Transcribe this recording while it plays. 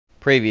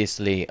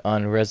Previously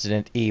on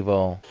Resident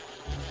Evil.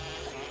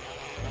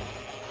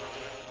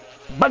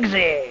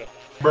 Bugsy!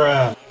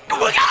 Bruh. Oh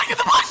my god, get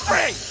the bug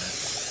spray!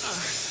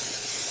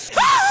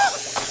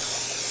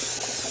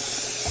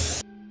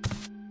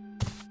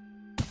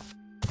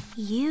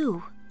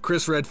 You.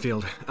 Chris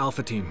Redfield,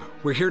 Alpha Team.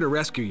 We're here to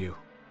rescue you.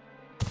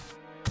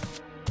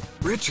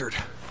 Richard,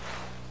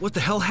 what the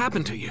hell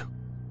happened to you?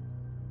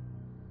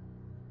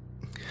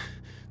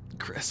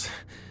 Chris,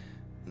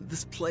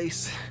 this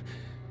place...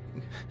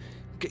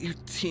 Get your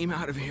team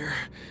out of here.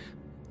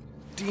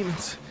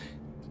 Demons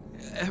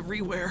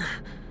everywhere.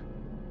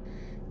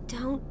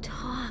 Don't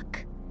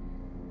talk.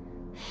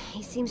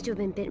 He seems to have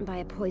been bitten by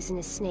a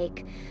poisonous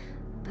snake,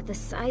 but the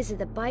size of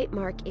the bite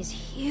mark is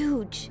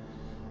huge.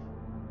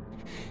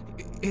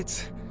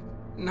 It's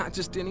not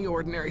just any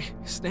ordinary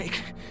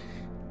snake.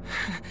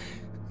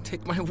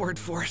 Take my word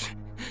for it.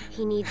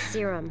 He needs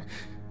serum.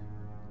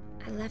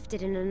 I left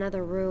it in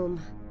another room.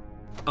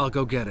 I'll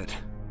go get it.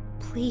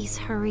 Please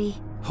hurry.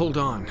 Hold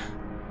on.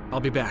 I'll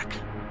be back.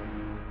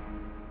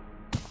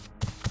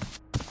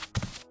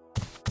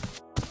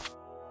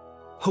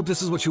 Hope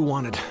this is what you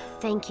wanted.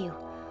 Thank you.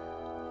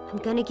 I'm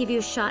gonna give you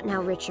a shot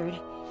now, Richard.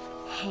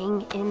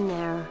 Hang in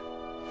there.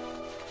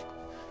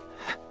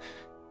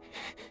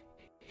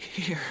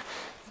 Here.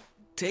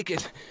 Take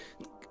it.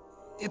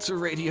 It's a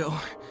radio.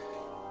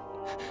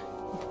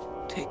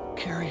 Take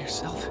care of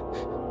yourself,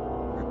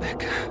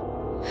 Rebecca.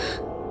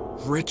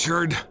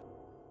 Richard!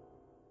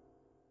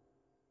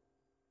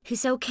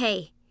 He's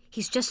okay.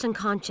 He's just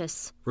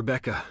unconscious.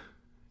 Rebecca,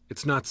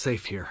 it's not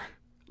safe here.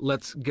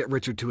 Let's get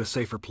Richard to a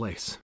safer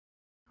place.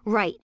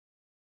 Right.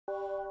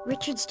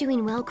 Richard's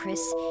doing well,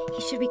 Chris.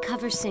 He should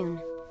recover soon.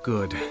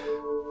 Good.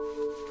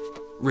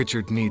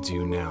 Richard needs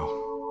you now.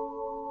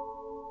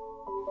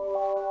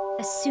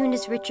 As soon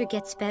as Richard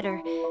gets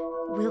better,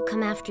 we'll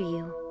come after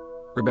you.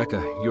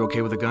 Rebecca, you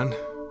okay with the gun?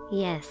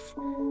 Yes.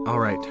 All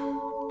right.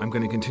 I'm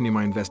going to continue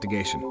my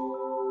investigation.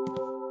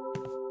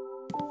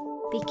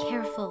 Be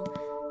careful.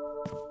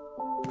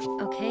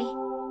 Okay?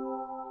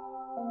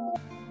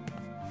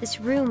 This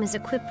room is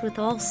equipped with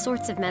all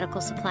sorts of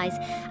medical supplies.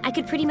 I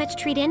could pretty much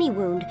treat any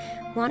wound.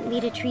 Want me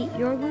to treat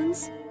your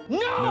wounds?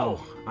 No,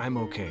 I'm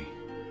okay.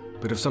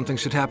 But if something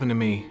should happen to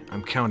me,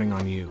 I'm counting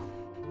on you.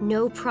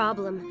 No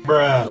problem.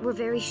 Bruh. But we're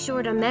very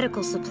short on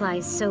medical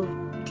supplies, so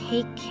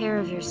take care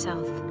of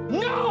yourself.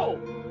 No!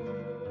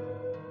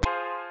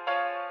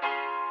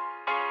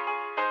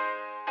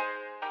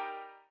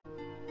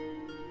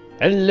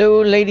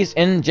 Hello ladies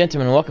and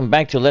gentlemen, welcome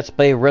back to Let's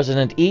Play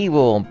Resident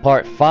Evil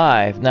Part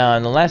 5. Now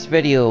in the last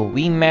video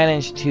we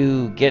managed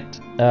to get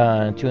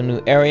to a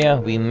new area.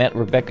 We met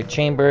Rebecca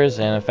Chambers,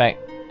 and in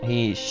fact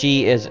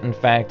she is in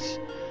fact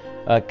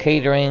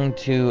catering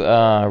to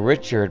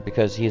Richard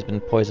because he's been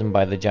poisoned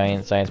by the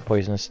giant-sized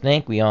poisonous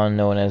snake we all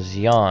know as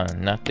yawn.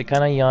 Not the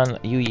kind of yawn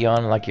you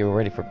yawn like you're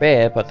ready for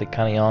bed, but the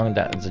kind of yawn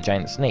that is a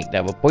giant snake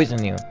that will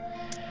poison you.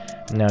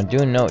 Now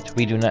do note,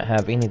 we do not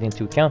have anything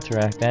to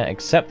counteract that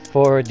except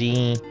for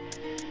the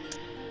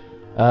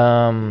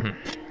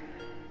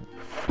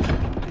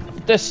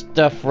this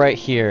stuff right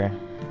here.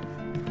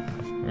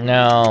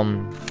 Now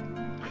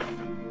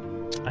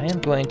I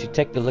am going to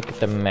take a look at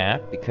the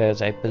map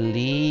because I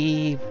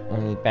believe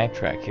when we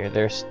backtrack here,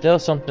 there's still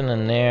something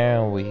in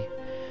there.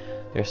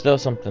 There's still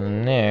something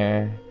in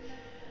there.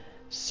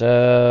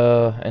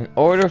 So in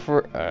order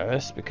for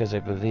us, because I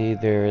believe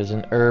there is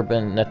an herb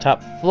in the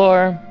top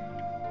floor.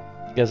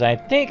 Because I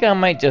think I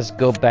might just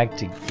go back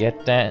to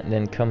get that and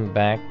then come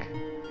back.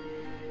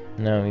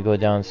 No, we go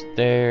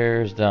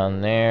downstairs, down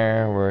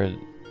there, where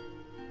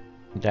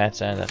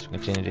that's at. That's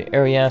continue the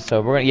area.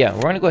 So we're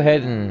gonna go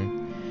ahead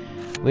and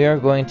we are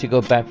going to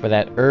go back for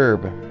that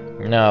herb.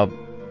 Now,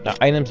 the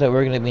items that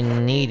we're gonna be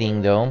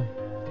needing though.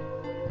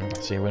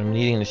 Let's see, we're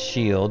needing the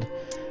shield.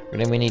 We're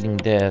gonna be needing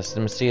this.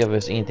 Let me see if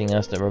there's anything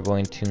else that we're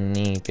going to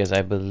need, because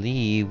I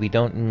believe we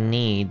don't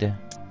need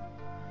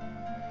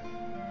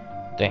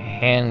the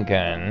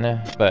handgun,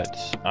 but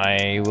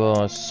I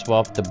will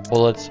swap the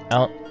bullets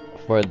out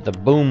for the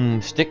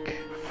boomstick.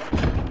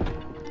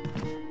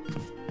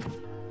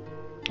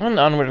 And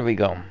onward we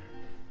go.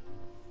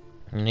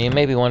 And you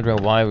may be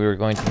wondering why we were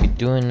going to be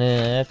doing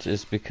it.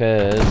 Is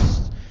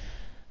because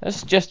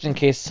that's just in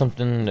case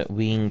something that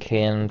we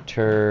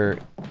encounter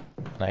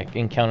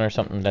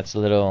something that's a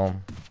little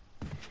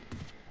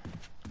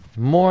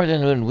more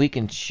than when we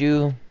can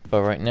chew.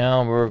 But right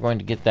now we're going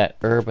to get that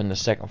herb on the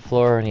second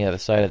floor on the other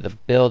side of the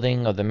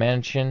building, of the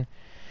mansion.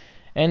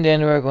 And then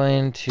we're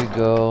going to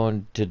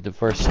go to the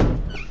first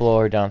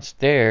floor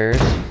downstairs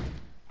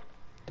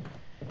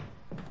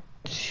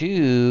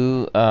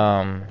to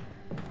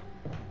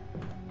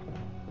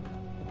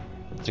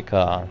what's it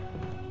called?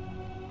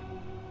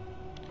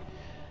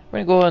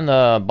 We're gonna go on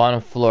the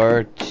bottom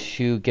floor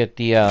to get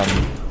the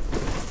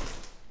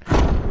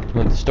to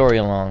move the story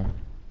along.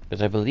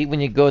 Because I believe when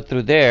you go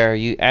through there,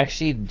 you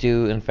actually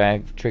do, in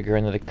fact, trigger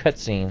another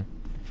cutscene.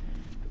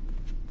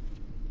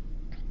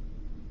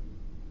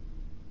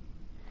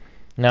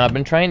 Now, I've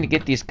been trying to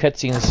get these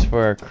cutscenes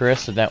for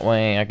Chris, so that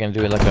way I can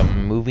do it like a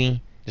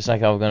movie. just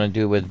like I was gonna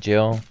do with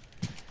Jill.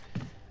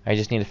 I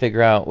just need to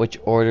figure out which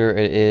order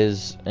it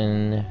is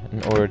in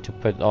order to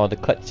put all the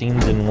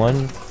cutscenes in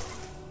one.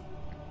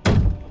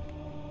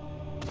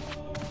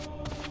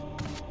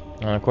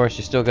 And of course,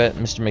 you still got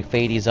Mr.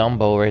 McFady's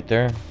Zombo right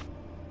there.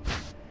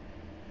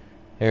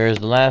 Here's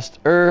the last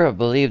I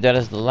believe that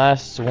is the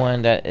last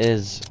one that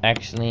is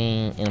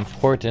actually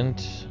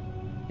important.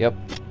 Yep.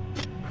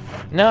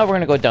 Now we're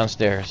gonna go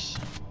downstairs.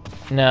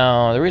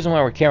 Now, the reason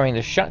why we're carrying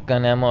the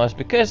shotgun ammo is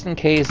because in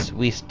case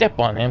we step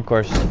on him, of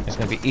course, it's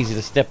gonna be easy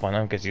to step on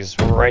him because he's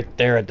right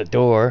there at the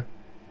door.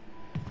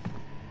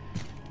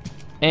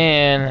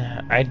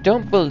 And I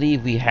don't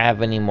believe we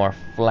have any more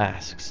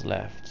flasks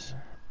left.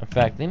 In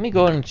fact, let me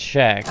go and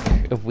check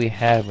if we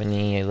have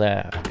any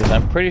left, because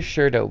I'm pretty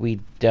sure that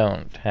we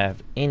don't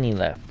have any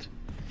left.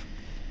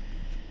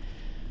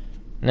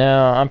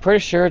 Now, I'm pretty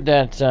sure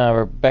that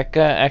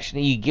Rebecca,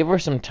 actually, you give her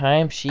some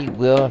time, she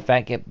will in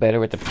fact get better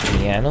with the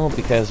piano,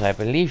 because I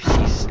believe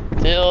she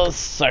still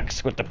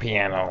sucks with the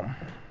piano.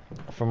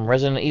 From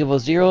Resident Evil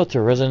 0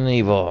 to Resident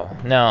Evil.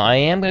 Now, I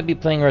am going to be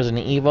playing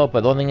Resident Evil,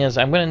 but the only thing is,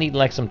 I'm going to need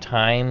like some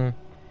time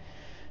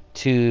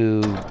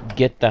to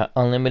get the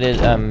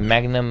unlimited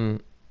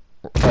Magnum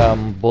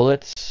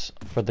bullets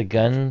for the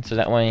gun, so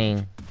that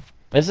way...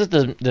 This is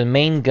the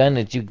main gun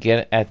that you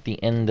get at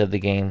the end of the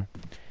game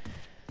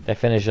that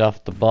finishes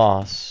off the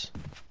boss.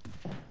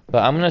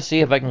 But I'm gonna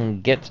see if I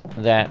can get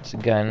that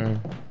gun,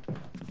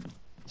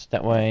 so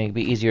that way it'll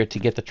be easier to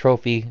get the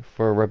trophy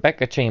for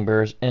Rebecca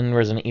Chambers in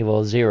Resident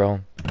Evil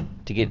 0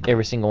 to get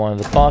every single one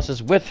of the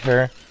bosses with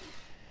her.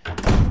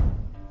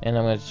 And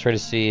I'm gonna try to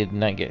see it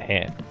not get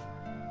hit.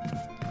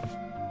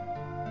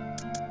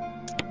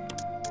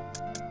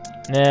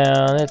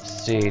 Now,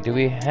 let's see, do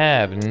we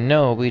have...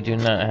 No, we do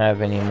not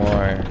have any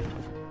more.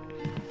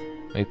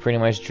 We pretty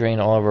much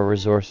drained all of our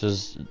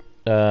resources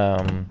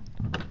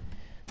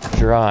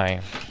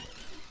dry.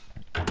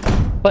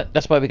 But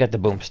that's why we got the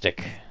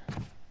boomstick.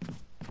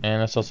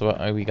 And that's also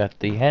why we got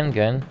the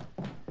handgun.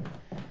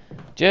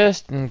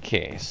 Just in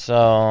case.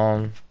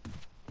 So...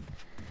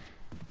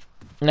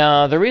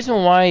 Now, the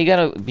reason why you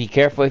gotta be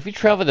careful, if you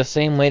travel the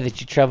same way that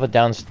you travel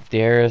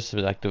downstairs,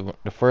 like the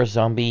first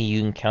zombie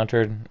you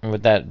encountered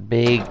with that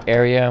big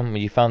area where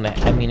you found the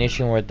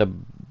ammunition with the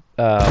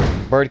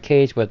bird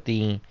cage with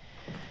the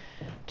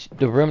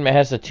room that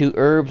has the 2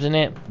 herbs in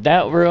it,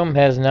 that room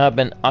has now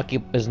been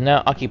is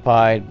now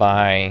occupied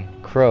by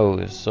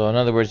crows. So in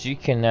other words, you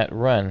cannot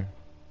run.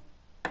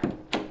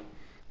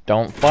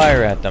 Don't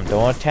fire at them,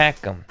 don't attack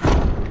them,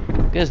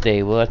 because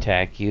they will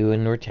attack you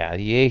in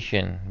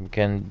retaliation.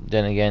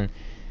 Then again,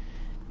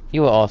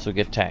 you will also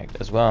get tagged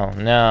as well.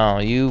 Now,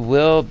 you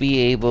will be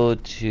able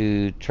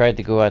to try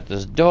to go out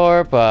this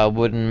door, but I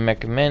wouldn't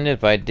recommend it.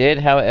 If I did,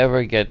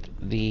 however, get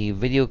the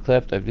video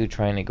clip of you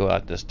trying to go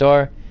out this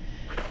door.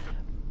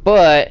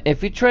 But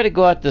if you try to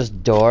go out this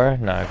door,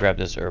 now I grabbed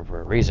this herb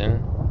for a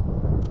reason.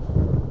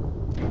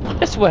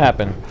 This is what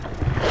happened.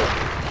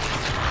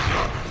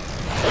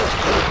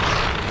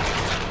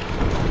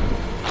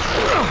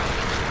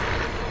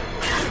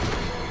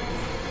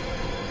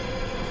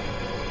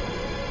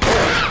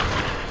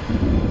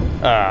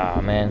 Ah,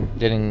 man,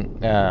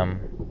 didn't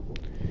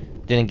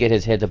get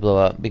his head to blow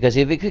up. Because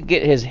if it could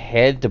get his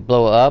head to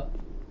blow up,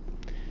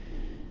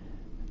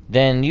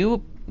 then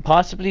you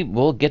possibly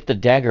will get the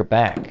dagger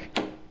back.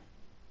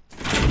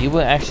 You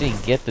will actually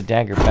get the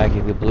dagger back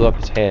if you blew up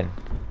his head,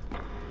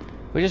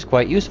 which is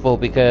quite useful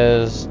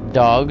because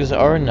dogs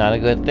are not a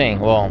good thing.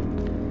 Well,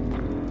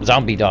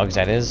 zombie dogs,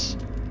 that is.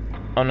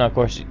 Oh no, of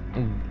course,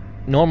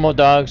 normal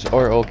dogs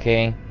are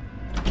okay.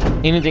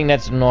 Anything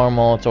that's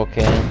normal, it's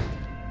okay.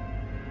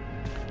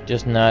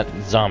 Just not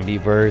zombie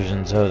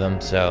versions of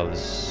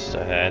themselves.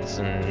 That's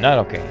not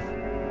okay.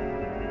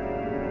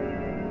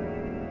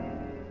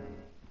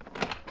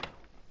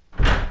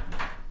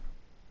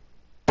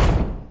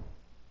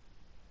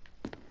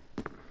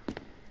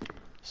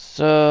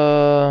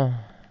 So...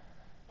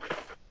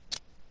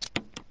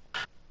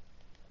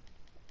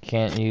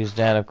 Can't use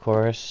that, of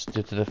course,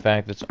 due to the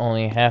fact it's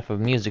only half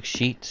of music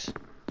sheet.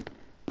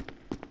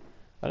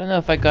 I don't know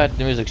if I got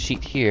the music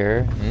sheet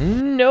here.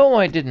 No,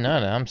 I did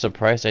not. I'm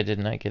surprised I did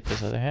not get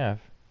this other half.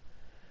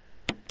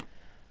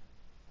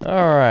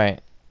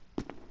 Alright.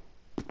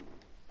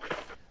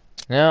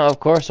 Now, of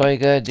course, all you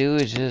gotta do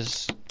is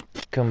just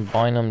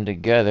combine them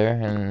together,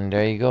 and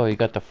there you go. You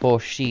got the full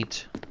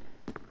sheet.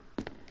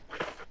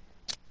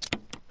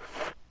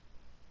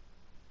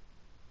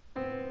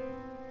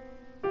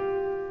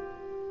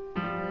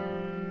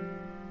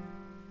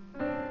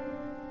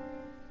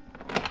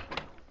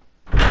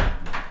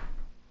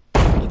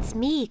 It's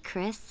me,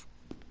 Chris.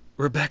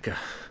 Rebecca.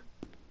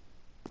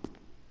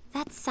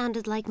 That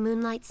sounded like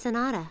Moonlight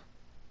Sonata.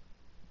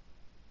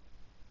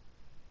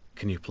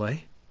 Can you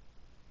play?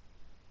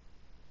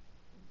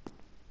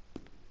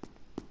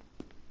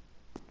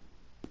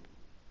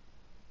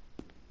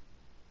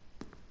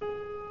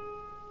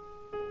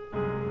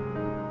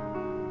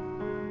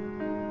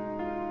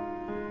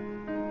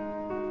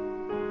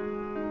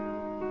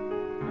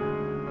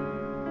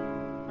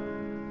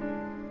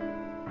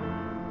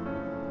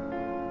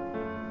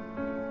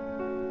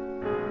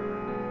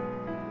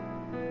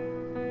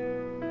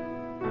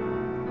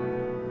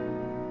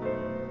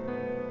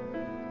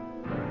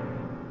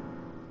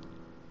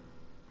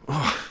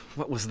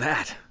 What was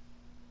that?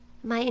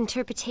 My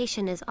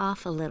interpretation is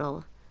off a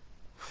little.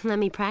 Let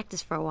me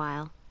practice for a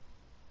while.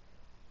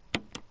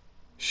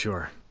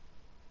 Sure.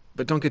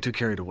 But don't get too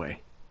carried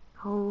away.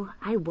 Oh,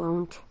 I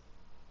won't.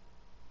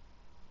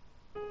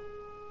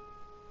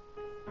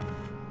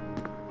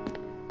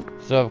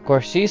 So of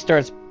course she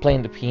starts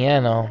playing the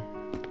piano.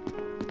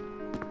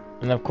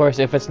 And of course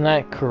if it's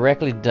not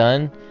correctly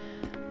done,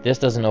 this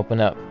doesn't open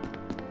up.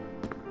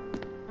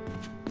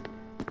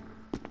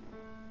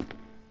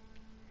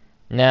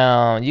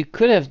 Now, you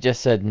could have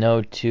just said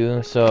no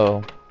too,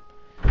 so...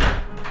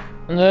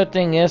 Another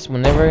thing is,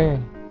 whenever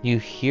you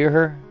hear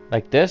her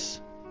like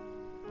this,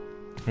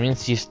 it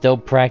means she's still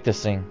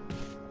practicing.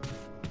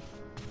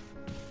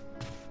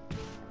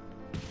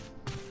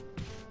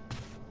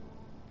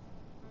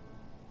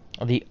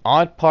 The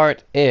odd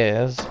part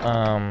is,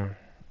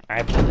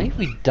 I believe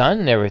we've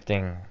done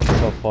everything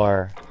so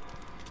far.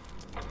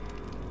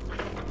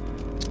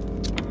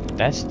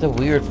 That's the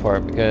weird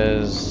part,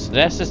 because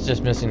that's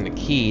just missing the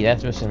key,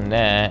 that's missing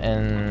that,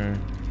 and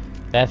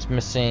that's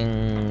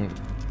missing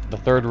the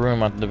third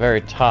room at the very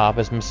top,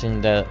 is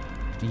missing the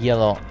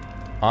yellow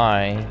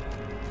eye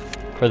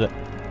for the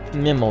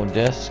memo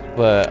disc,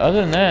 but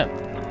other than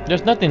that,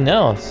 there's nothing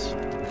else.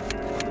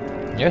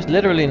 There's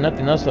literally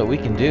nothing else that we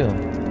can do.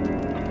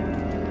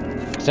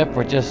 Except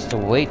for just to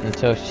wait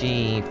until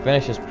she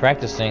finishes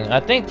practicing. I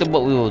think that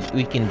what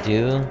we can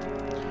do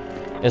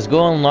is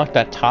go unlock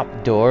that top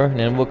door, and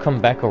then we'll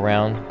come back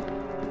around.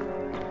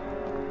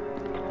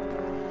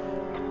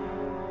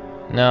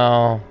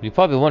 Now, you're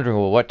probably wondering,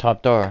 well, what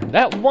top door?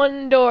 That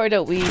one door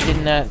that we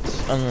did not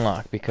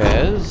unlock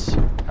because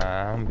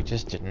we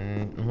just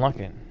didn't unlock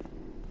it.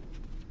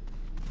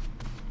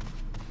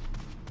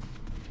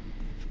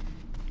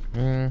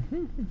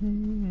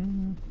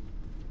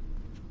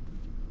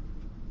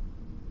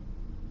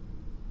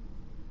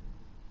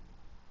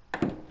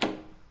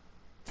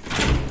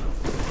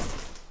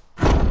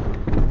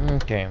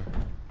 Okay.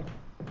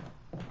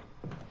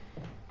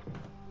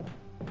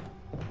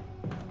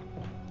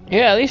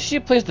 Yeah, at least she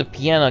plays the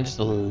piano just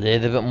a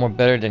little bit more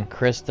better than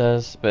Chris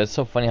does. But it's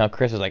so funny how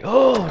Chris is like,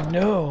 oh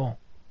no!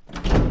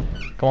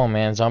 Come on,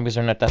 man, zombies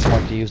are not that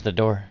smart to use the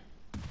door.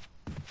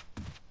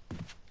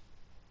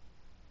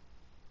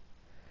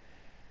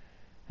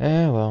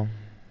 Well.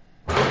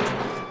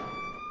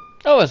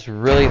 I was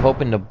really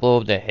hoping to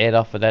blow the head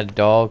off of that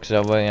dog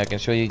so that way I can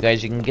show you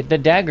guys you can get the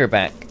dagger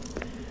back.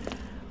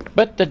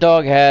 But the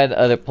dog had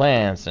other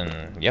plans,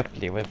 and yep,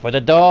 they went for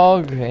the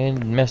dog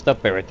and messed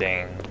up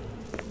everything.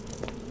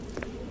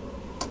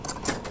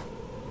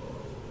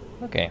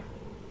 Okay.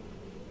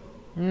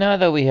 Now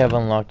that we have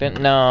unlocked it,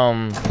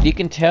 now you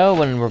can tell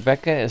when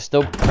Rebecca is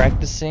still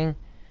practicing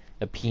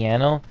the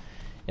piano,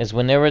 is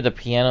whenever the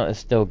piano is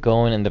still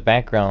going in the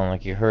background,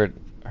 like you heard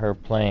her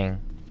playing.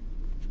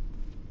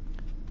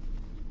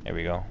 There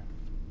we go.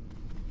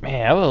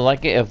 Man, I would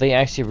like it if they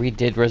actually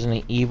redid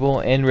Resident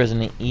Evil and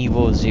Resident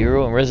Evil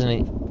 0 and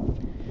Resident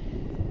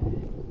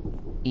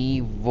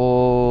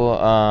Evil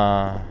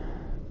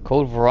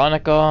Code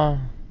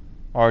Veronica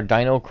or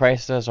Dino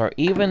Crisis or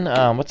even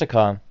what's it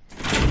called?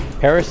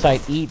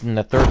 Parasite Eden,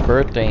 the third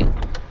birthday,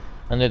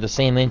 under the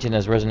same engine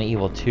as Resident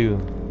Evil 2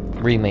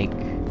 remake.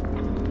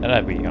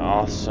 That'd be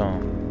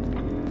awesome.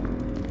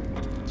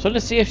 So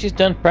let's see if she's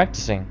done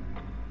practicing.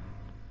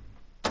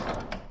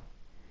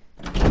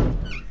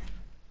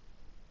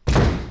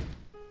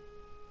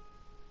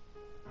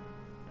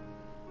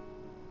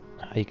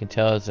 How you can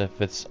tell is if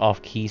it's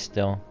off key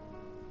still.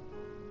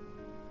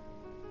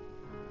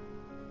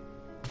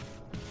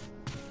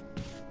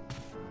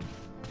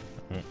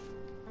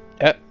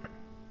 Yep.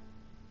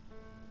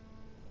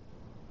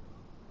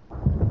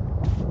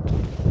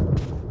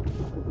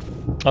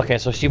 Okay,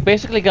 so she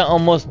basically got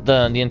almost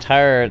the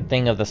entire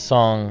thing of the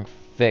song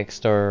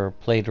fixed or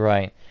played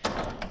right.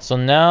 So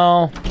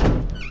now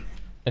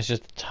it's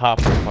just the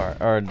top part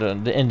or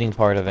the ending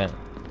part of it.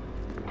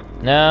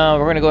 Now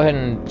we're gonna go ahead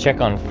and check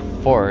on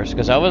Forrest,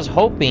 because I was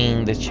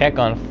hoping to check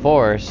on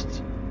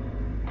Forrest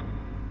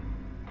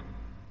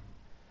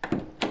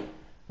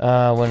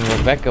when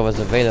Rebecca was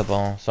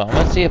available. So I'm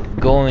gonna see if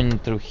going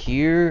through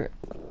here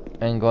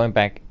and going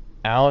back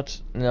out,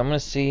 and I'm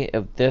gonna see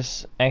if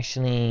this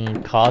actually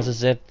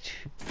causes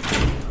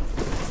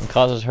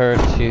causes her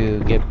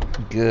to get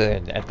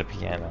good at the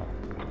piano,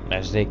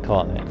 as they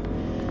call it.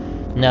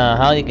 Now,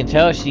 how you can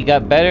tell she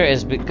got better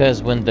is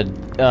because when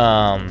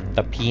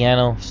the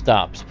piano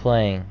stops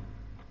playing.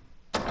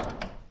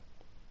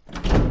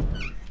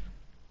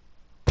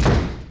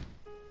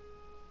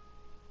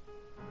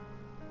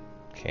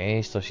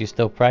 Okay, so she's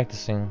still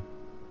practicing.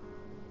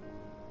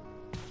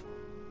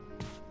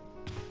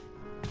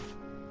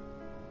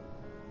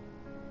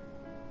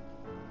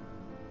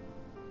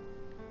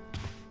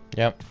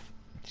 Yep,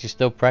 she's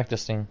still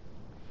practicing.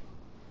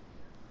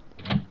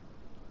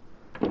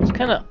 It's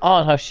kind of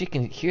odd how she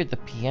can hear the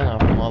piano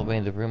from all the way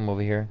in the room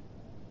over here.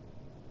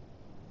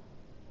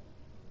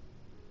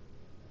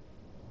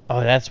 Oh,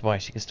 that's why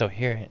she can still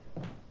hear it.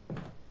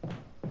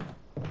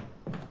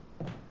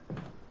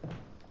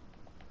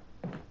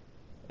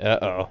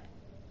 Uh-oh.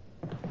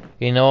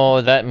 You know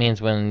what that means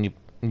when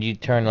you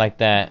turn like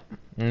that.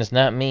 And it's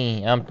not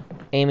me. I'm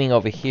aiming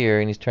over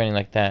here and he's turning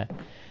like that.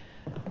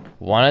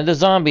 One of the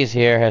zombies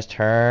here has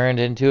turned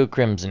into a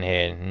crimson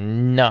head.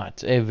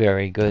 Not a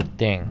very good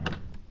thing.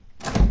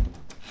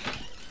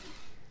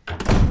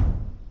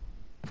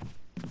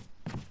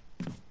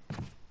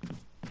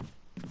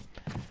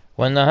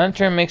 When the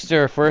hunter makes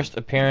their first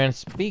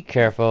appearance, be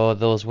careful of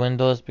those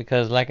windows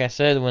because, like I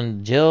said,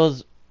 when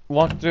Jills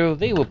walk through,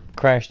 they will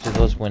crash through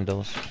those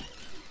windows.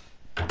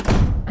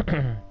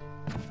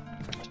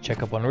 Let's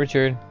check up on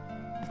Richard.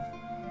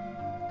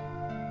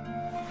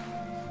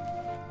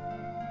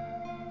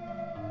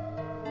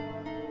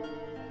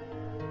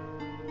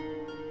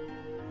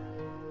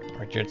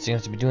 Richard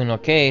seems to be doing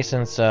okay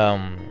since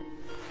what's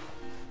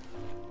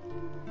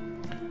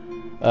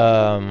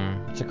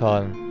it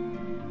called?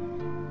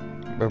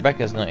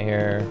 Rebecca's not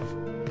here.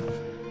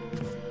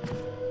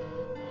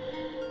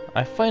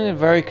 I find it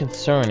very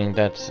concerning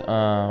that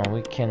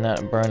we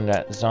cannot burn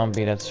that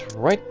zombie that's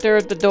right there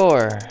at the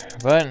door.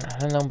 But I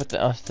don't know what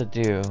else to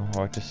do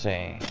or to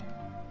say.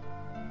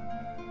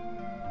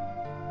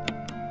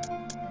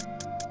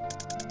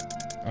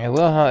 I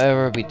will,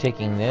 however, be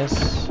taking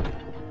this.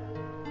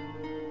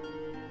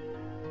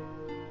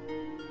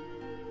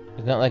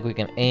 It's not like we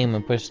can aim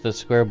and push the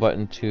square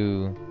button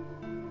to...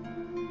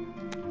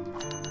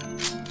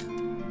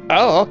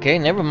 Oh, okay,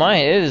 never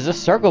mind. It is the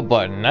circle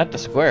button, not the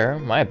square.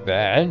 My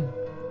bad.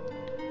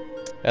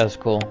 That was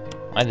cool.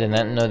 I did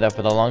not know that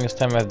for the longest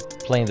time I've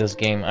played this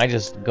game. I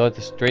just go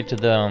straight to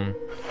the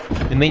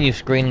menu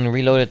screen and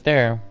reload it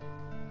there.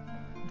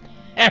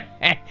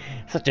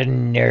 Such a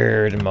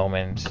nerd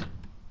moment.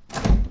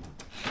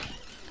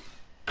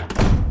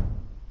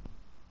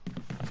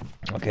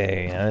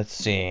 Okay, now let's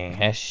see.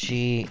 Has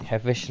she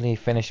officially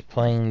finished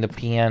playing the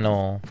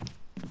piano?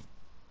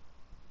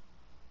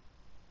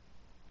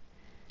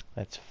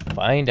 Let's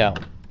find out.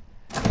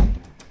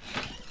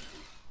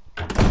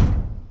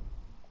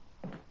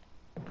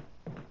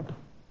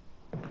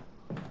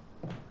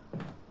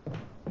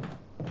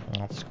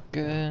 That's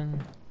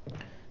good.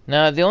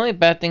 Now, the only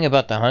bad thing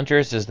about the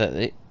hunters is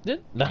that the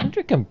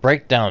hunter can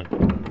break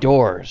down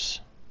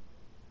doors.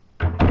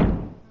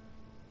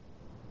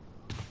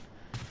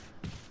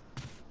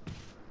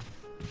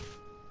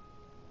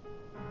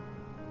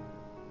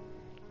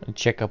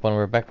 Check up on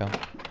Rebecca.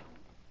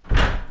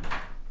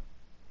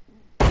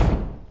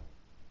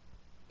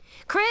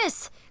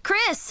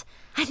 Chris!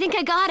 I think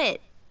I got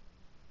it.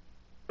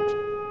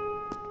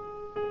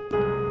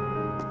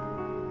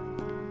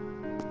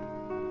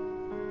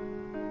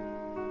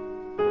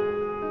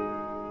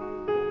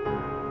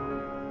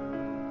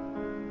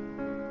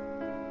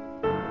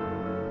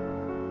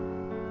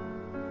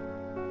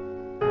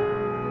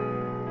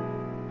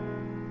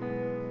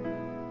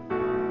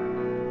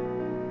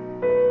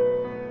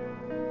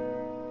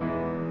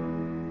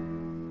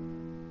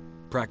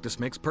 Practice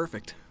makes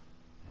perfect.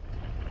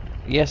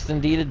 Yes,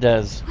 indeed it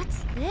does.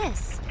 What's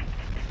this?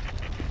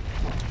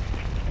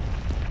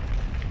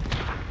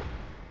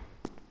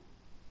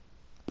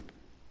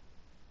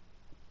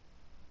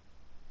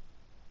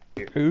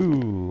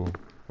 Ooh,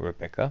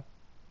 Rebecca.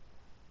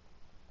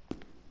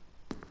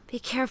 Be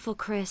careful,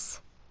 Chris.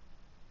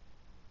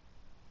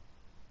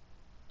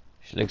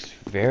 She looks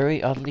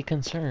very oddly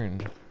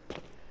concerned.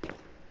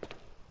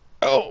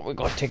 Oh, we're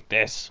gonna take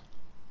this.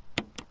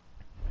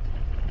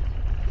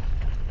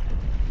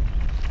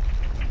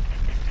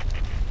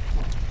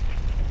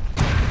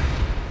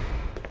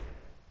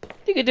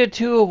 You can do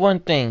two of one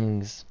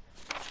things.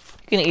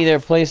 You can either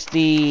place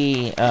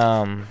the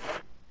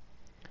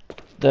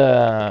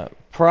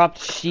propped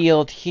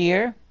shield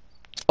here,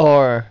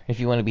 or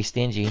if you want to be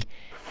stingy,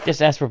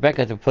 just ask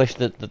Rebecca to push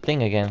the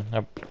thing again,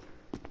 or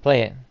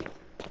play it.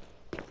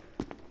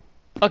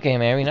 Okay,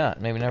 maybe not.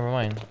 Maybe never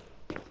mind.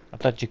 I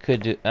thought you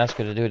could ask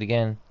her to do it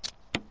again.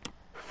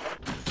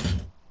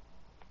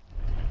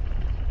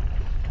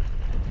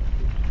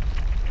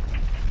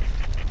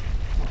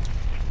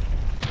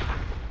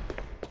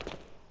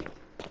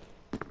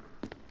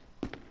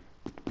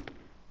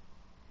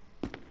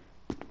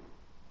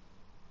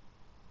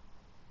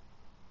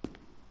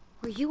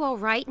 Were you all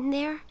right in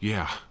there?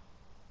 Yeah.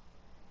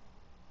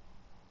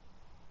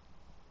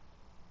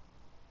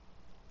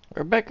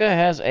 Rebecca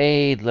has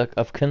a look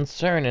of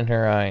concern in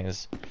her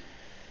eyes.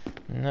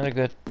 Not a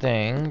good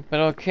thing, but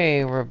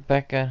okay,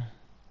 Rebecca.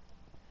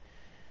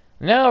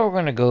 Now we're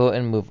gonna go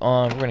and move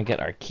on. We're gonna get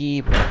our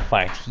key, we're gonna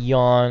fight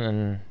Yawn,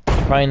 and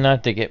try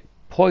not to get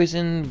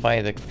poisoned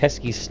by the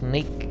pesky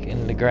snake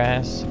in the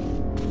grass.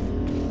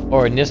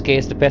 Or in this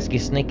case, the pesky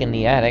snake in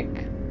the attic.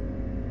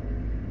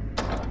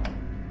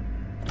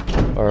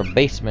 Or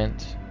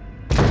basement.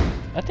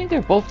 I think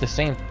they're both the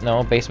same.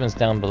 No, basement's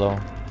down below.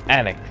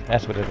 Attic,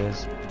 that's what it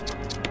is.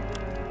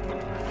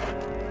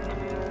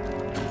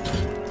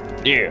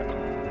 Yeah.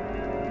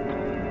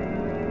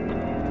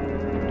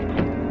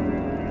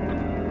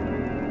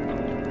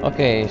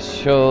 Okay,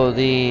 so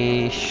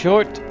the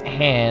short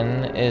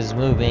hand is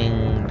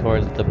moving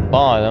towards the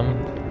bottom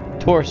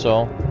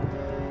torso,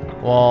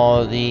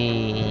 while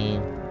the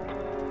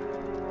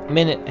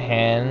minute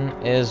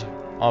hand is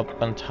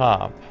up on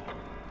top.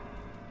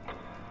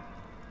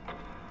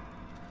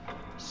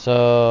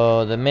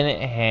 So the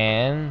minute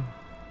hand.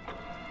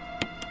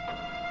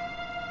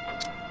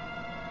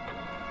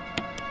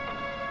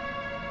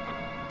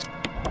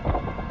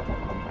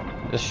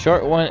 The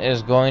short one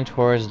is going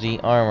towards the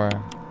armor.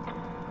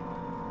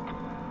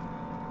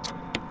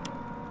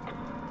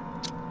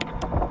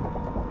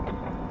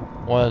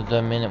 What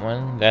the minute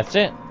one? That's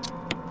it.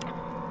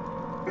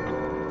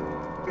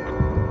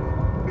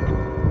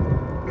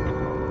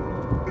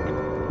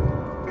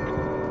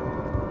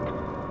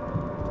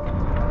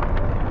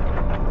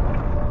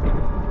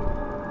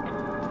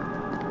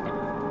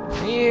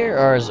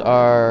 Here is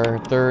our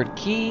third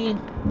key.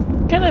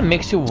 Kind of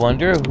makes you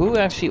wonder who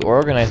actually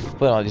organized to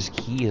put all these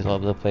keys all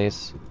over the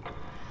place.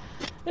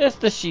 It's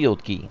the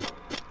shield key.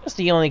 That's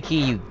the only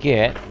key you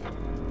get.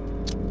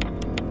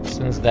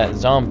 Since that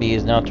zombie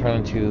is now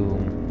turned into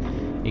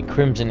a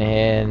crimson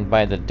head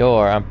by the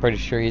door, I'm pretty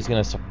sure he's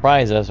gonna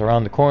surprise us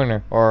around the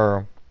corner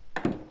or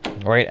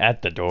right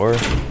at the door.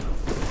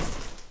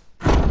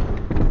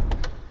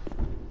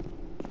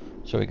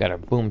 So we got our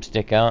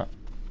boomstick out.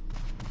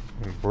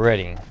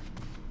 Ready.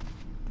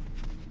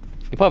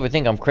 You probably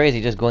think I'm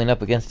crazy just going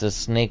up against this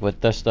snake with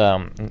just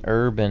an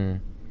herb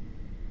and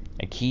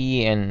a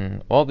key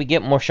and well, we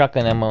get more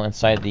shotgun ammo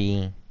inside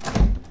the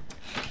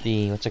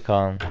what's it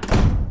called?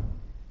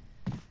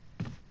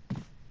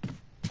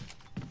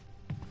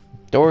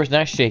 Door is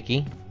not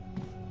shaky.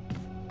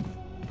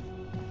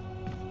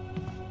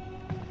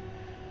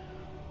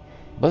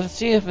 But let's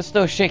see if it's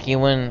still shaky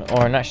when,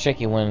 or not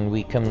shaky when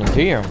we come into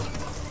here.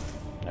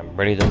 I'm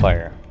ready to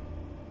fire.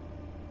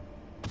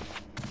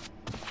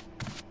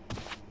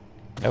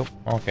 Nope,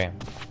 okay.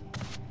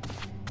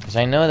 Because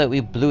I know that we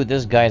blew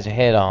this guy's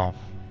head off.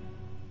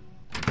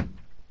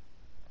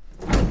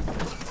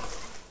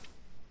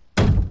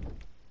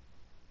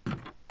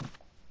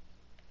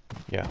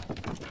 Yeah,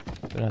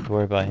 don't have to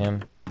worry about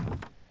him.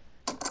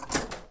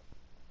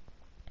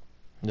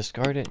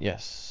 Discard it?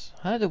 Yes.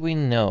 How do we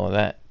know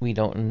that we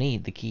don't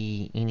need the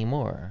key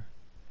anymore?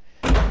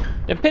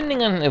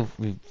 Depending on if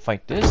we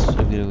fight this,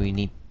 do we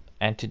need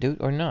antidote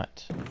or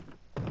not?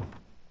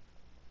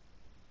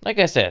 Like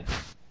I said,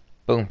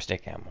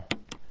 boomstick ammo.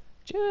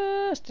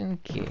 Just in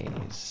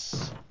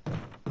case.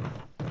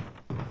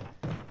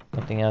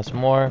 Nothing else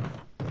more.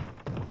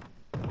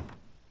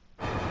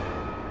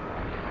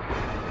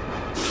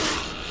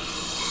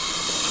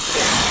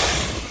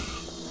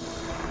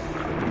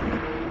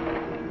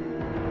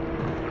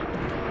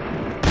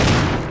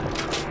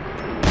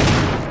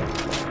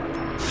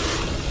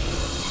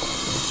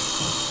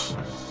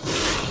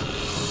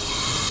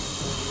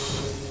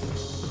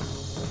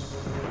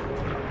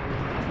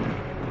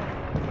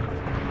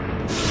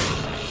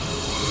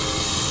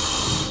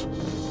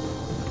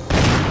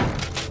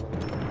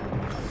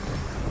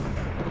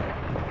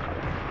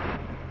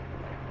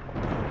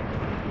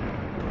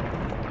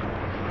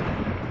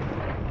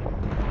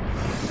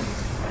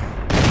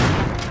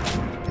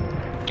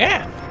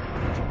 Yeah.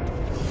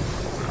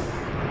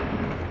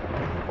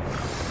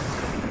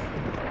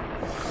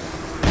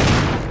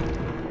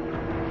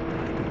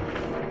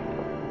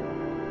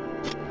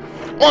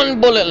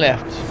 One bullet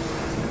left.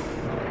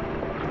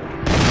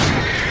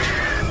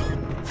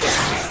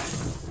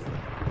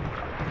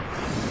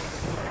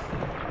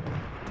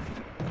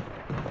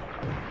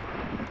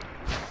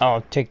 I'll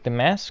take the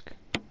mask.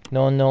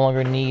 No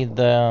longer need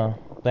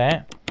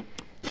that.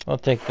 I'll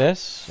take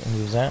this and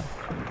use that.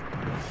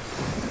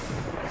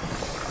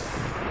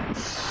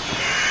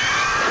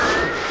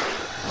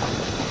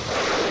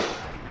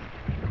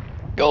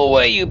 Go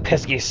away, you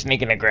pesky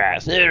snake in the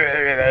grass.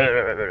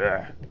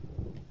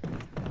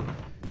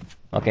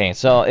 Okay,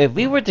 so if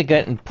we were to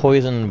get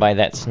poisoned by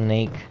that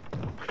snake,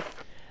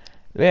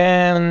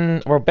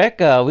 then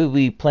Rebecca, we'll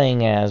be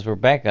playing as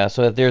Rebecca.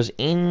 So if there's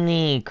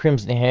any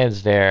crimson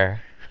heads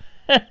there,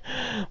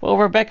 well,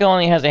 Rebecca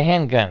only has a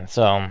handgun.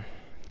 So,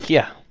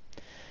 yeah.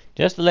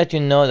 Just to let you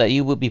know that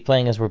you would be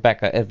playing as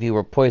Rebecca if you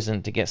were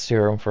poisoned to get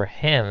serum for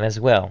him as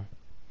well.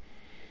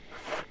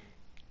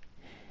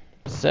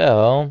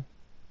 So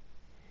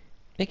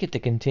I get to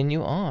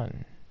continue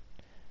on.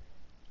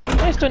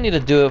 I still need to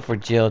do it for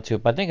Jill too,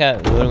 but I think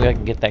the only way I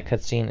can get that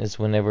cutscene is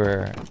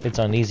whenever it's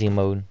on easy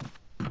mode.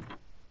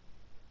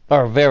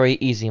 Or very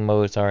easy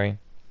mode, sorry.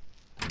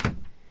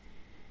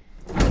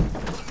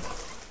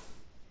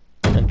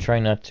 And try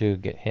not to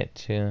get hit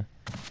too.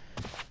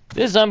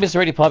 This zombie's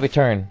already probably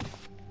turned.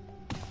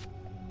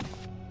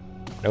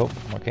 Nope,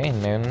 okay,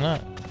 no,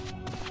 not.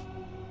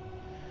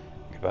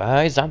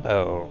 Goodbye,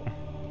 Zombo.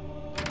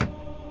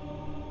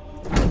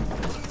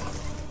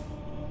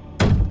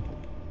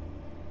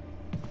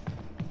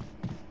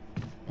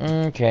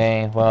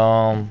 Okay,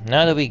 well,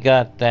 now that we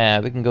got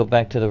that, we can go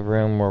back to the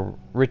room where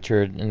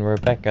Richard and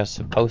Rebecca are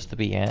supposed to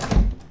be at.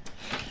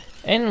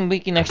 And we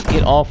can actually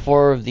get all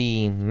 4 of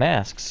the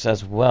masks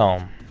as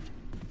well.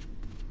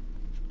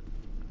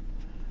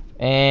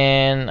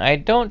 And I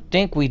don't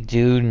think we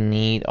do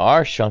need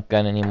our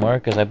shotgun anymore,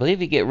 because I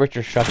believe you get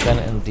Richard's shotgun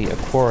in the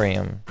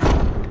aquarium.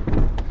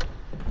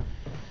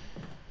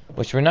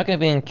 Which we're not going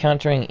to be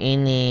encountering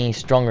any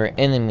stronger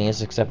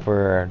enemies except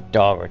for a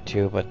dog or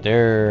two, but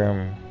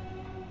they're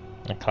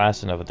a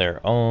class of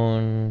their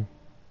own.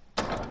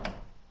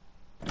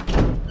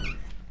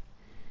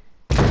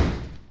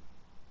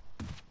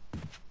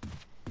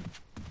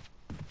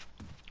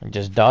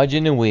 Just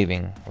dodging and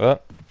weaving. Oh,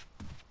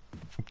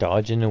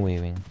 dodging and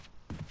weaving.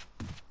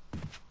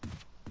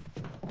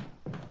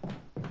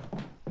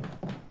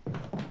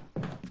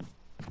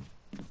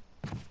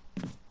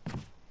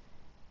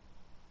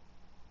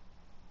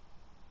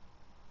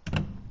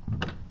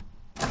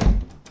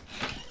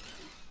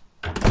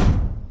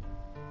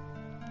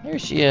 Here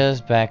she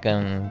is, back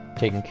on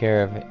taking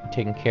care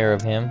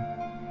of him.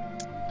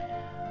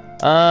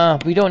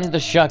 We don't need the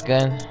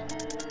shotgun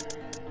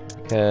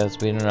because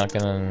we're not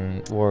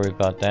gonna worry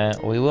about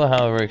that. We will,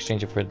 however,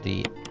 exchange it for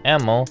the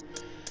ammo.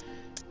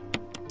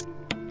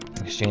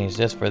 Exchange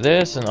this for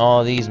this and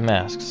all these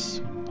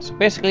masks. So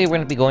basically, we're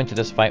gonna be going to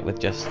this fight with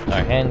just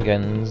our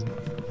handguns,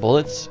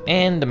 bullets,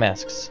 and the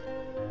masks.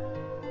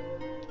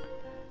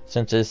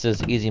 Since this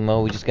is easy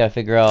mode, we just gotta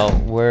figure out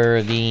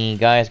where the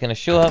guy is gonna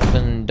show up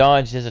and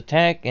dodge his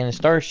attack and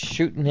start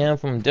shooting him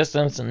from a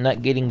distance and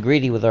not getting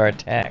greedy with our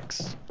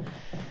attacks.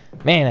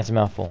 Man, that's a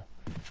mouthful.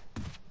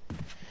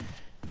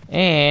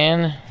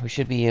 And we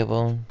should be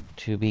able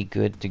to be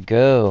good to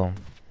go.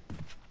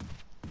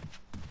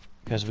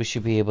 Because we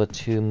should be able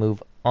to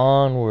move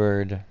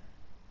onward.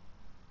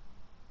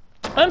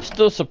 I'm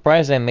still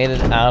surprised I made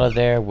it out of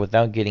there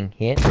without getting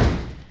hit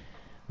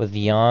with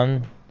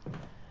Yawn.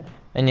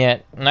 And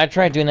yet, I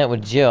tried doing that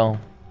with Jill.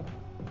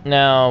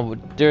 Now,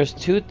 there's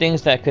two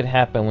things that could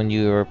happen when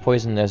you are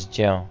poisoned as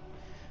Jill.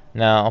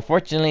 Now,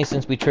 unfortunately,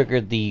 since we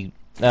triggered the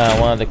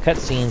one of the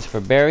cutscenes for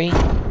Barry,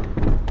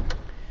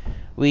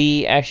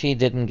 we actually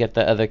didn't get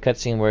the other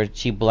cutscene where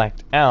she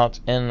blacked out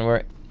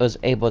and was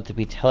able to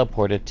be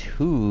teleported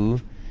to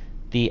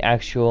the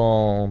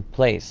actual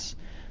place.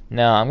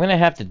 Now, I'm gonna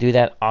have to do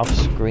that off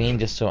screen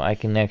just so I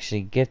can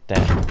actually get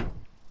that.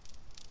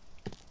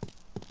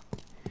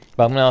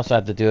 But I'm gonna also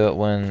have to do it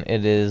when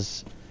it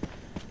is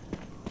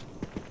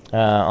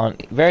on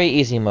very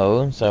easy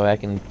mode, so I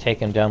can take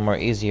him down more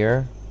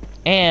easier.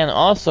 And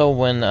also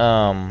when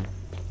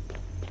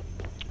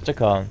what's it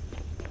called?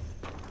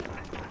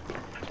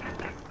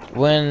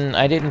 When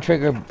I didn't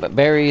trigger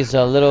Barry's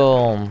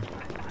little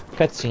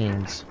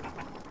cutscenes.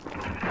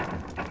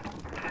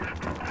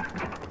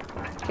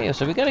 Okay,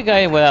 so we got a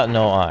guy without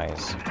no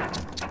eyes.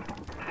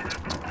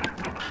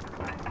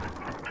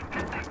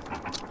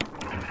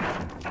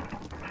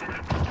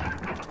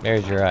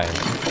 There's your eyes.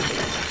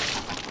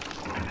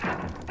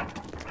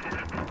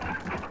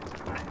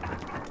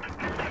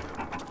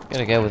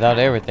 Got a guy without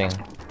everything.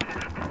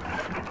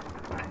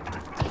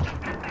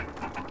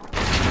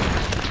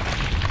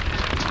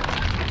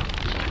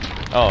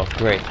 Oh,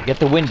 great. Get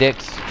the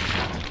Windex.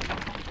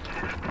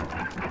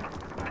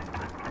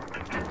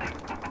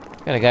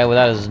 Got a guy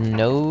without his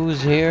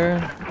nose here.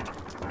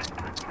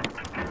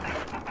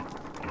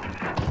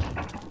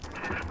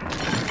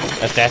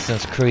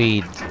 Assassin's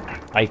Creed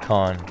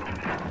icon.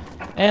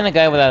 And a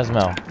guy without his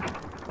mouth.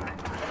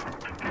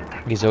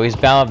 He's always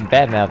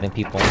bad-mouthing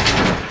people.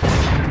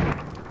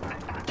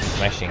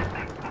 Smashing.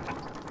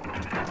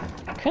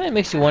 Kind of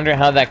makes you wonder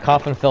how that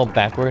coffin fell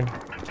backward.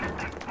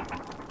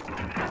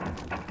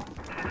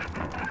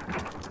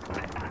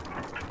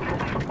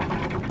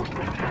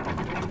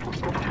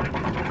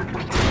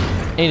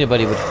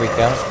 Anybody would freak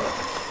out.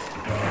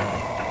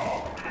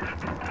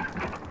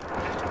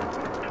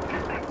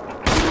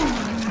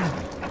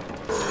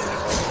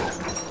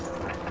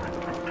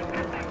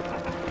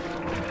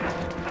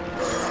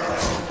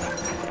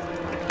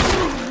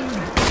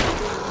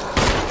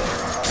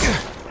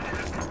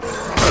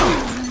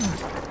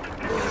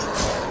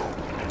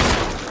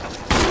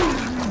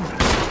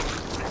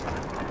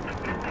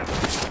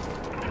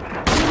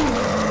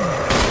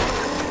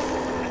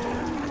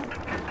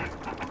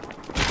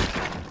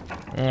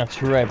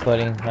 That's right,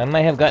 buddy. I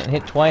might have gotten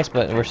hit twice,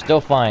 but we're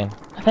still fine.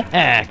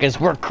 Because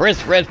we're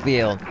Chris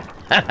Redfield.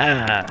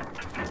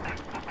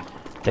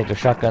 Take the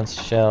shotgun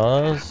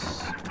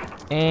shells.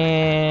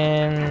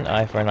 And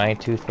eye for an eye,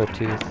 tooth for a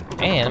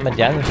tooth. And a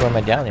medallion for a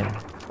medallion.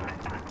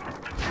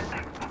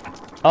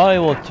 I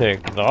will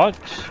take that.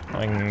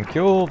 Thank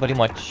you very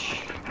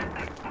much.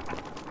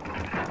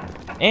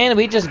 And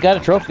we just got a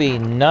trophy,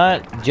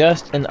 not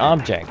just an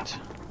object.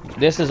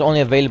 This is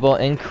only available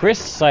in Chris'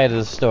 side of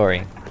the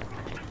story,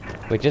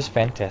 which is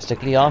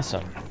fantastically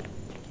awesome.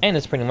 And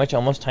it's pretty much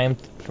almost time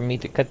for me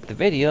to cut the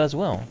video as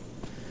well.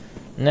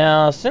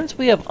 Now, since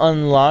we have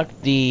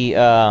unlocked the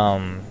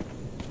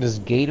this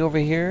gate over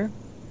here,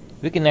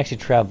 we can actually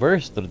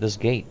traverse through this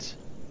gate.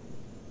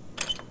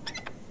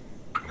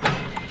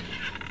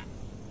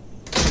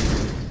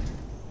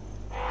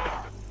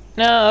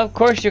 Now, of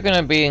course, you're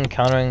gonna be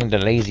encountering the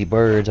lazy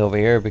birds over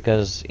here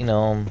because, you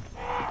know,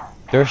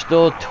 they're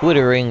still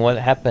twittering what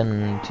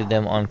happened to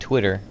them on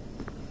Twitter.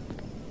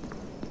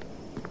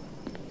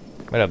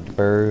 What up,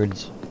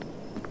 birds?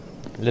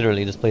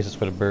 Literally, this place is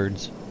for the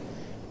birds.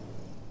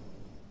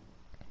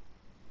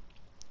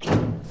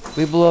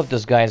 We blew up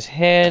this guy's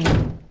head.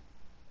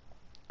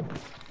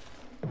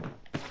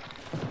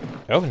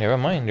 Oh, never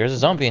mind. There's a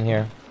zombie in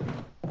here.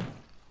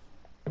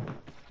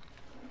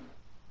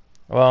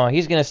 Well,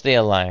 he's gonna stay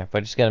alive, but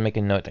I just gotta make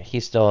a note that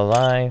he's still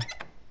alive.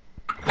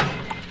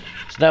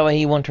 So that way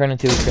he won't turn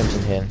into a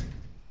Crimson Head.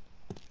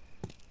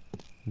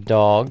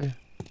 Dog.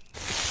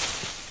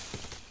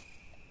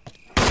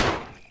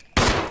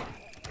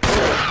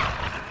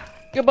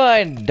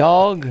 Goodbye,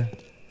 dog.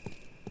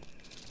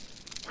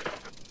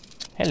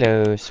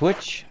 Hello,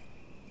 Switch.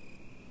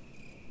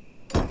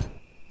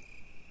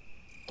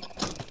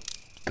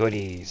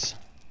 Goodies.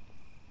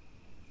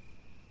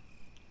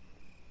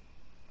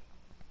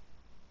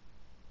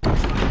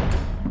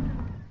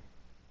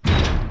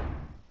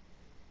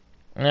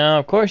 Now,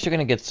 of course, you're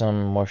gonna get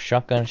some more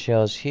shotgun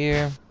shells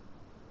here.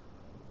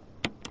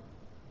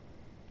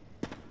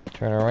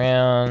 Turn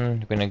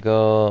around. We're gonna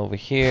go over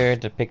here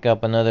to pick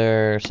up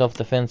another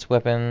self-defense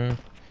weapon.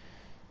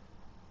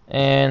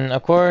 And,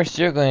 of course,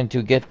 you're going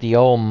to get the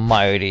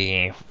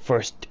almighty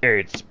first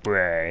aid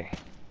spray.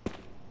 I'm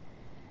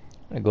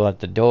gonna go out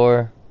the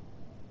door.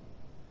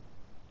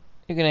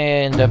 You're gonna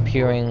end up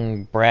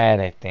hearing Brad,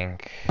 I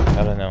think.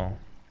 I don't know.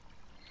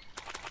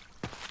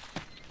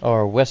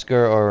 Or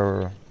Wesker,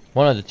 or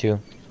one of the two.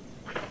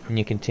 And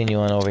you continue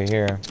on over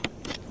here.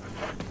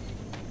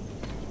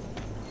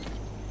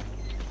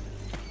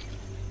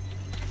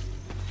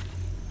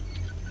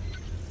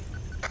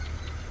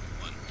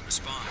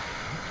 Respond.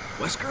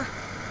 Wesker?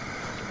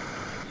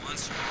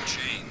 Monster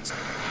chains.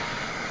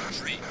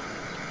 Tree.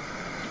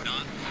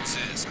 Not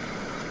says.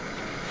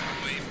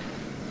 Wave.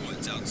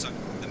 Woods outside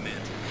the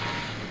mansion.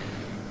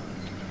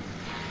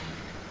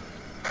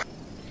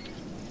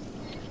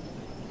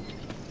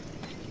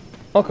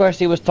 Of course,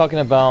 he was talking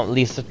about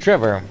Lisa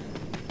Trevor.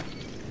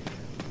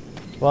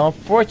 Well,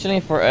 unfortunately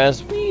for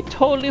us, we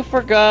totally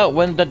forgot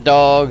when the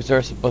dogs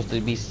are supposed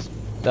to be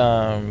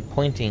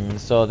pointing.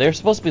 So they're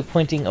supposed to be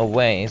pointing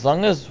away. As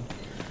long as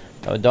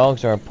the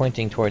dogs are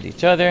pointing towards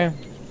each other.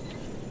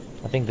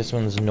 I think this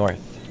one's north.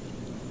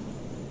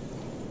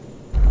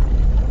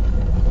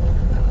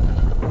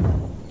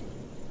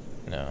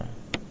 No.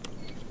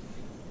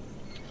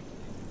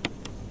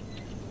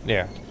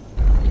 There.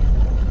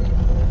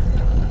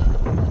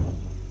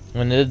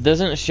 When it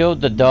doesn't show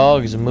the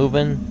dogs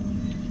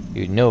moving,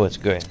 you know it's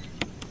good.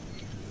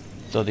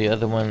 So the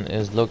other one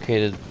is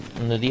located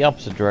in the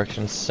opposite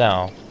direction,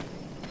 south.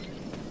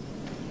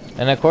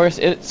 And of course,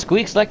 it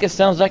squeaks like it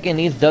sounds like it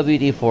needs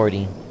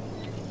WD-40.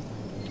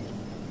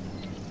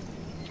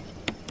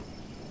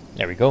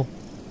 There we go.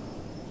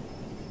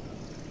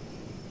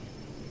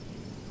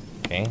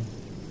 Okay.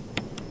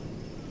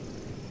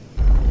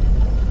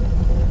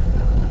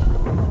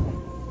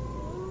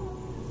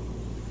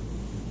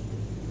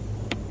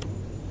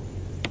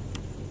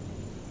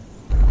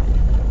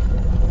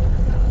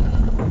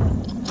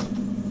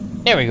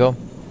 There we go.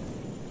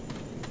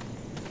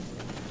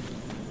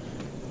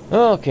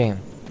 Okay.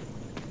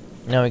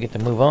 Now we get to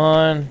move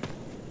on.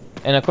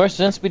 And of course,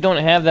 since we don't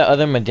have that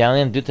other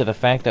medallion due to the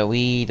fact that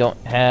we don't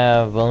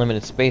have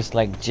unlimited space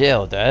like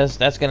Jill does,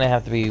 that's gonna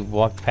have to be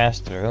walked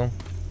past through.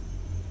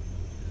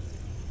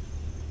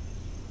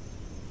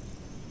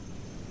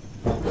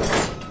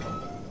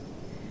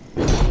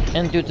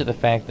 And due to the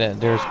fact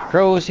that there's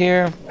crows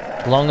here,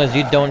 as long as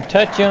you don't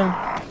touch them,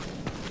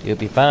 you'll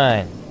be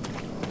fine.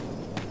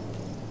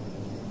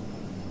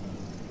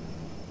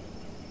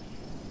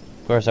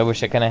 Of course, I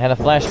wish I kind of had a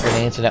flash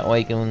grenade so that way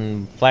you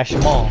can flash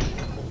them all.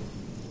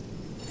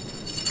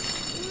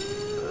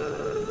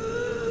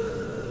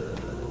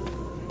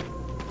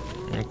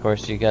 And of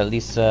course, you got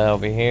Lisa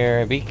over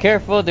here. Be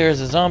careful,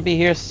 there's a zombie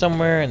here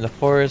somewhere in the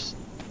forest.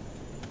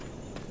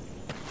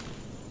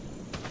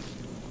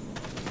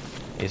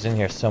 He's in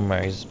here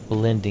somewhere. He's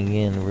blending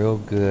in real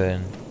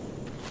good.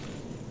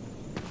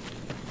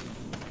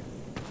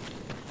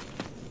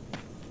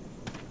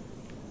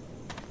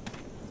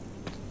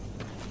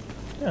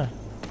 Yeah.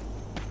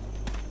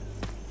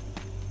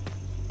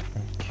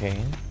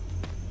 Okay.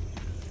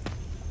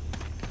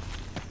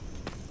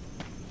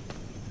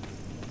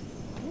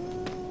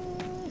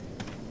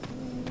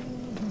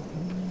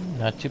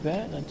 Not too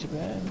bad, not too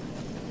bad.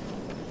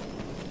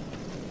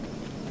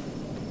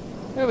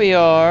 Here we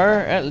are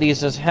at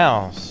Lisa's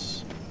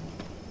house.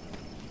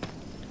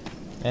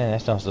 And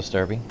that sounds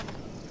disturbing.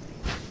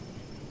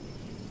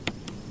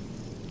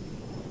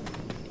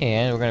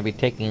 And we're gonna be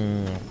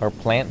taking her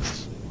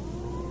plants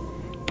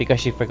because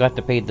she forgot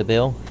to pay the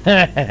bill.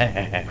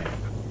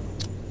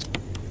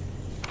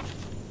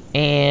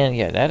 And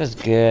yeah, that is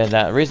good.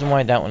 The reason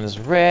why that one is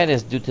red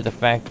is due to the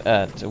fact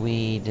that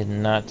we did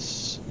not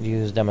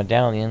use the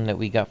medallion that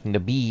we got from the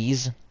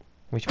bees,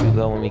 which we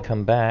will when we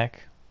come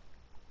back.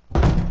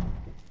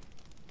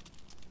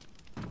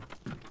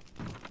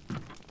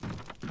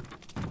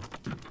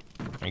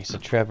 Lisa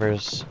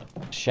Trevor's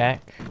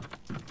shack.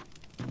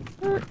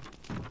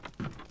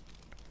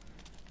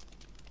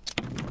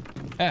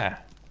 Ah,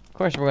 of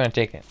course we're gonna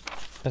take it.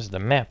 This is the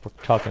map we're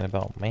talking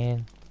about,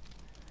 man.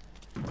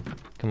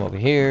 Come over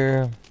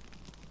here.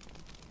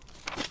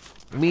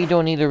 We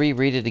don't need to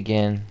reread it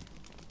again.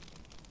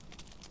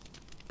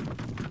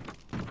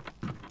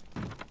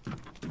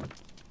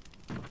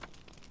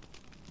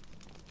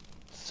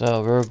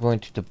 So we're going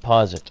to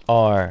deposit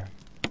our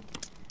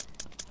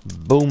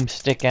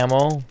boomstick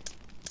ammo,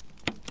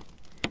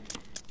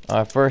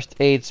 our first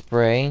aid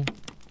spray.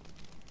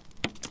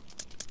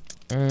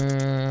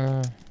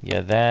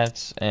 Yeah,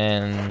 that's,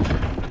 and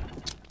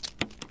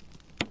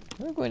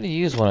we're going to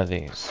use one of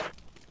these.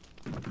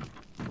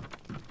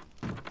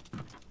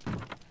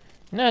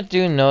 Now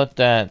do note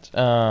that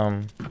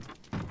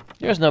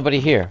there's nobody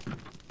here.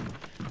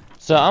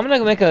 So I'm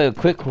gonna make a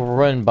quick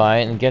run by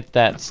it and get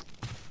that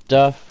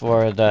stuff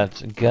or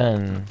that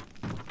gun.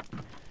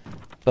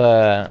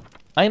 But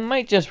I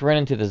might just run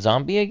into the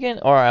zombie again,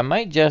 or I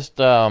might just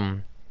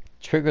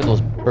trigger those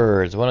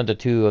birds, one of the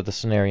two of the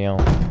scenario.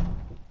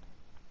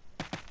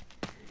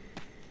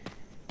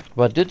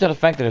 But due to the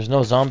fact that there's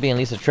no zombie and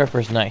Lisa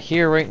Trevor's not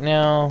here right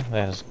now,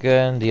 that's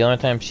good. The only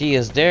time she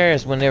is there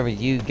is whenever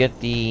you get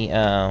the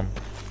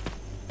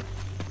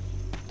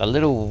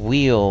little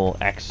wheel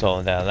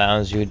axle that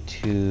allows you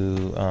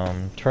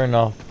to turn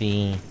off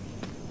the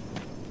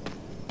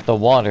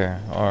water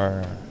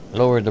or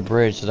lower the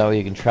bridge so that way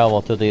you can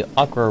travel to the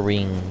aqua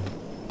ring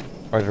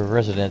or the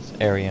residence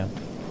area.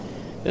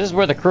 This is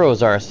where the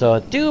crows are, so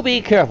do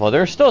be careful.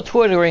 They're still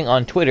twittering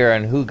on Twitter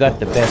on who got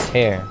the best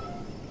hair.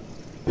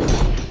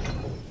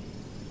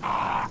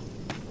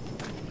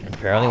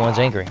 Apparently one's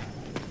angry.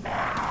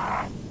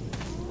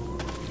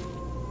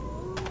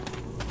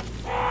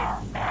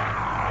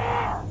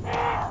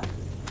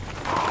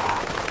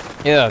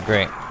 Yeah,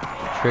 great.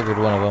 Triggered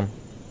one of them.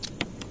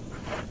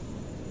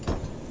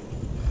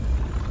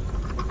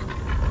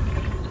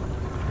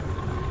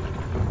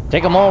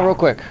 Take them all real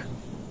quick.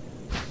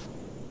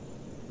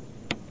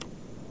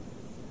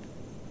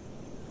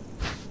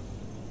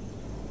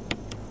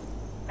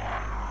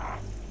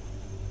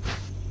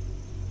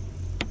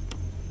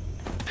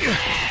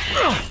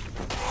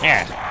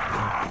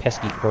 Yeah,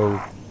 pesky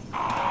crow.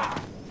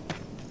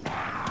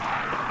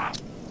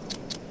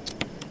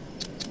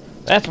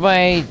 That's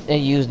why I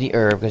use the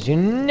herb, because you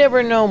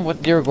never know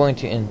what you're going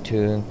to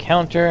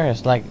encounter.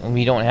 It's like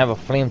we don't have a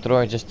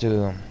flamethrower just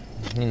to,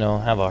 you know,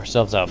 have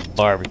ourselves a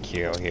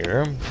barbecue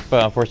here.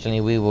 But unfortunately,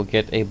 we will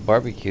get a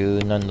barbecue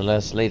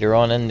nonetheless later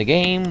on in the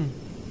game.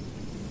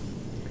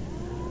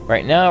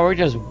 Right now, we're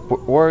just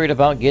worried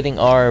about getting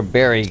our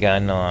berry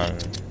gun on.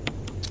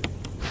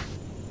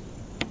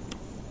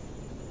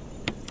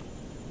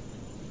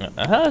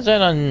 How is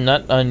that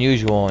not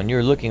unusual and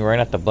you're looking right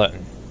at the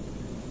button?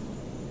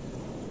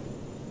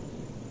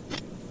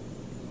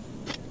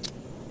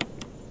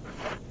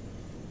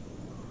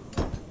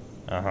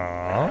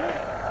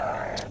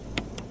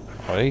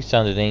 Oh, he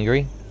sounded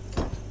angry.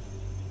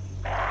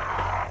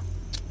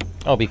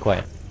 Oh, be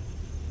quiet.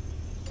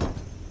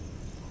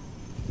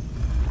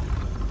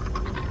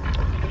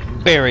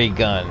 Berry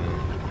gun.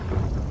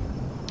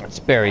 That's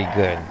very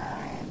good.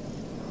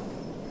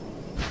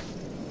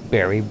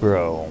 Berry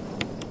bro.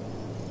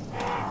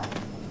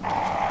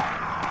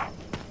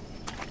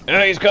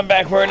 Oh, he's come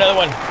back for another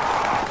one.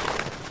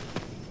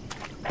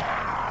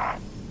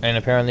 And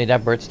apparently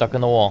that bird's stuck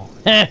in the wall.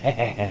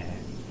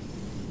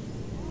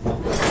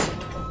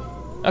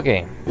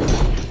 Okay.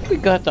 We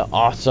got the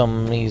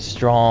awesomely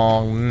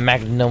strong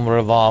Magnum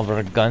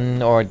revolver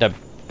gun, or the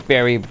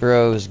Berry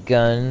Bro's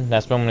gun.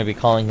 That's what I'm going to be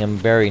calling him,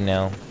 Berry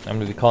now. I'm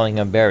going to be calling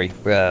him Berry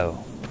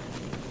Bro.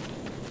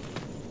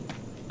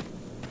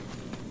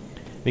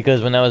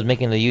 Because when I was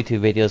making the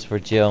YouTube videos for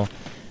Jill,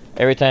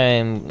 every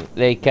time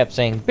they kept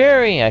saying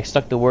Berry, I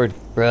stuck the word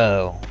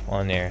bro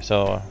on there.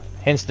 So,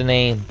 hence the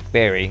name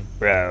Berry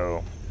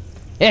Bro.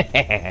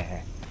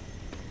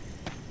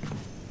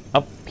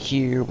 Up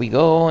here we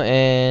go,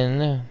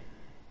 and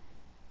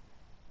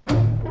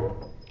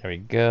there we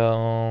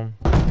go.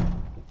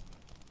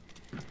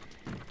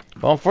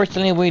 Well,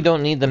 unfortunately, we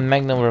don't need the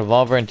Magnum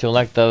revolver until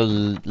like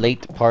the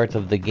late part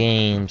of the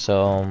game,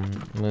 so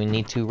we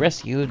need to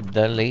rescue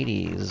the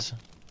ladies.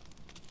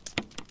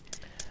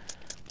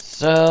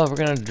 So we're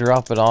gonna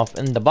drop it off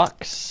in the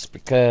box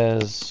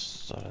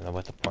because I don't know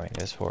what the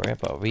point is for it,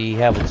 but we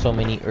have so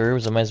many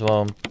herbs, I might as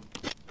well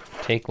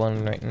take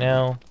one right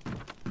now.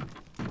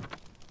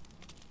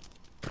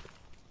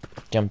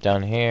 Jump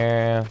down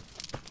here.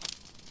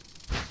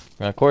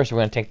 And of course, we're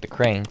gonna take the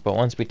crank, but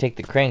once we take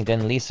the crank,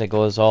 then Lisa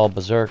goes all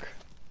berserk.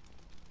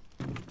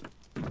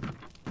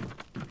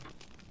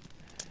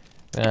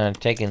 Gonna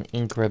take an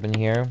ink ribbon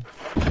here.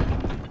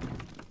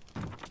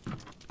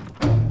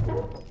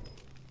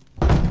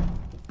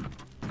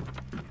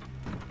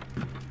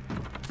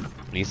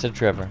 Lisa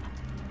Trevor.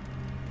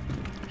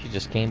 She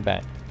just came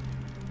back.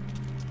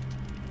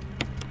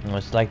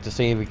 Let's like to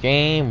save a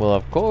game. Well,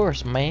 of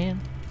course,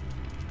 man.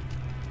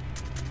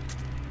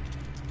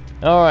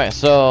 Alright,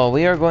 so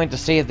we are going to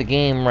save the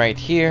game right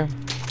here.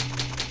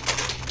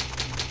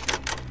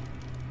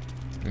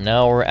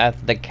 Now we're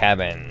at the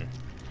cabin.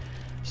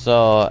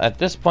 So at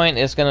this point,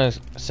 it's gonna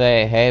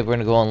say, hey, we're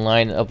gonna go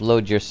online and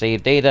upload your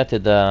save data to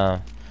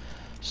the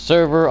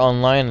server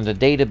online in the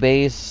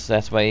database.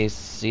 That's why you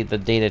see the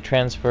data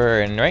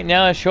transfer. And right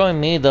now it's showing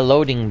me the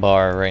loading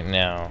bar right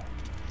now.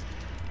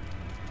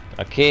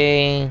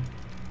 Okay.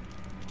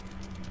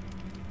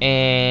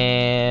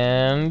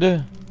 And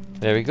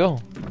there we go.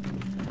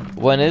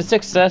 When it's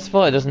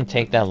successful, it doesn't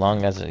take that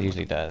long as it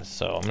usually does.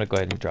 So I'm gonna go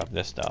ahead and drop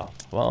this stuff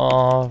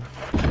off.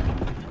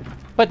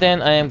 But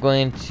then I am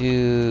going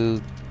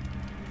to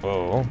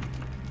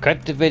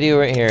cut the video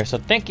right here. So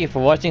thank you for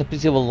watching.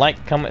 Please leave a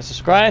like, comment,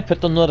 subscribe, put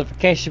the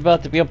notification bell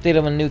to be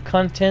updated on new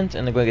content,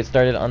 and I'm going to get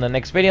started on the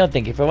next video.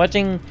 Thank you for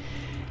watching,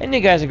 and you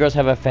guys and girls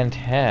have a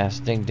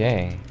fantastic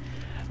day.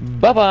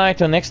 Bye bye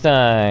till next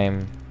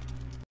time.